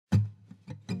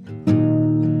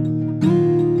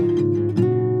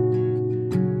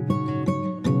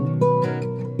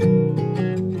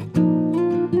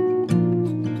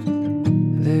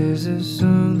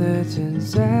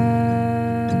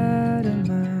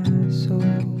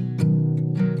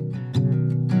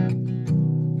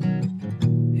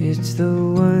the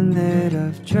one that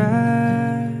I've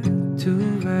tried to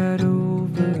write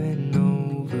over and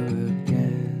over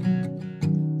again.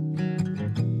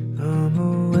 I'm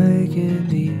awake in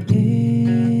the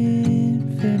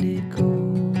infinite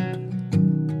cold,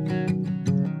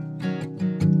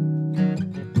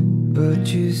 but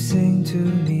you sing to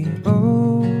me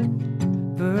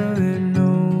over and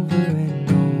over and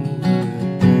over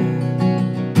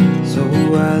again. So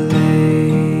I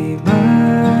lay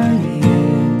my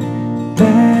head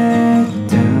back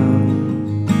down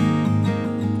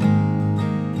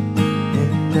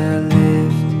and I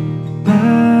lift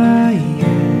my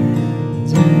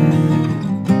hands and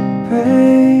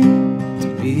pray to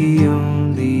be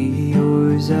only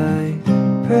yours. I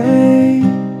pray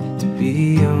to be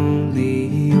only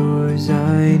yours.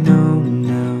 I know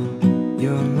now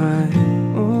you're my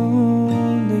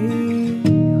only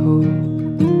hope.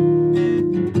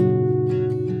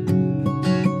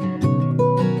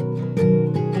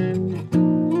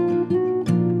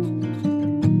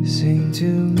 Sing to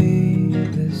me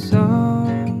the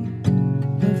song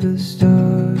of the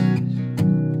stars,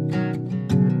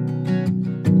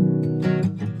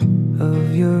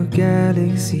 of your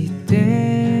galaxy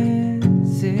dancing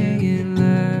and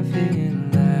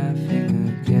laughing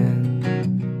again.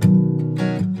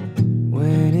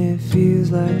 When it feels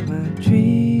like my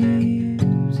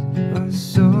dreams are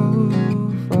so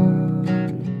far,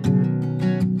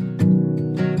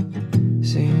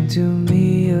 sing to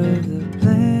me of the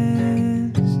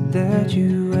plans that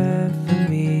you have for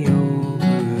me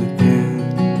over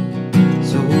again.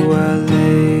 So I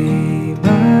lay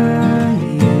my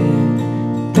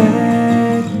head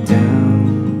back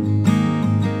down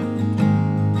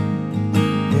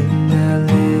and I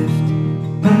lift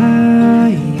my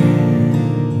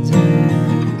hands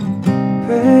and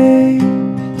pray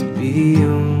to be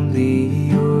only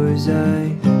yours.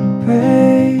 I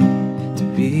pray to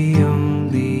be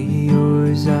only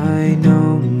yours. I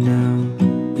know now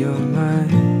you're my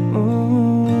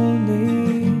only.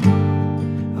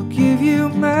 I'll give you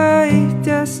my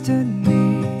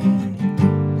destiny.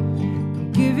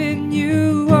 I'm giving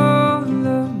you all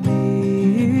of me.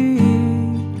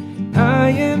 I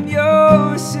am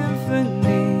your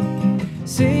symphony,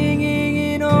 singing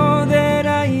in all that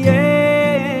I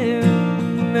am.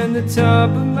 And the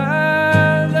top of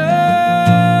my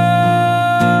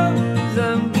lungs,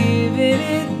 I'm giving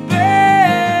it back.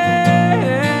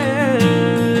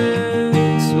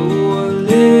 So I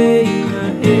lay my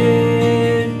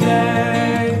head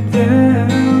back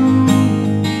down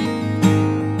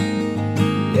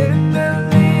and I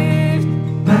lift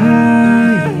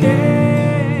my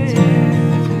hands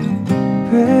and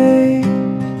pray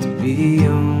to be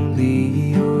only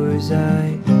yours.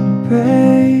 I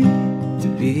pray to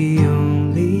be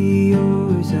only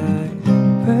yours. I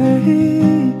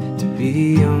pray to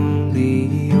be only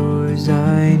yours.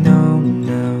 I know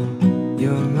now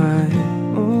you're my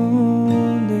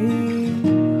only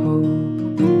hope.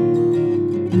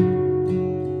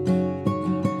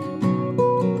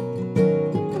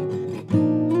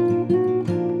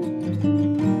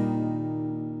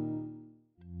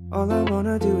 All I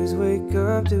wanna do is wake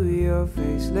up to your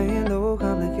face, laying low,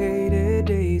 complicated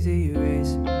days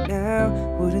erase. Now,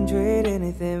 wouldn't trade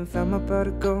anything, found my pot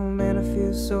of gold, man, I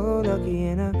feel so lucky.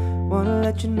 And I wanna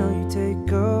let you know you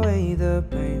take away the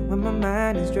pain when my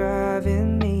mind is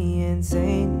driving me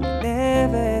insane.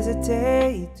 Never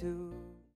hesitate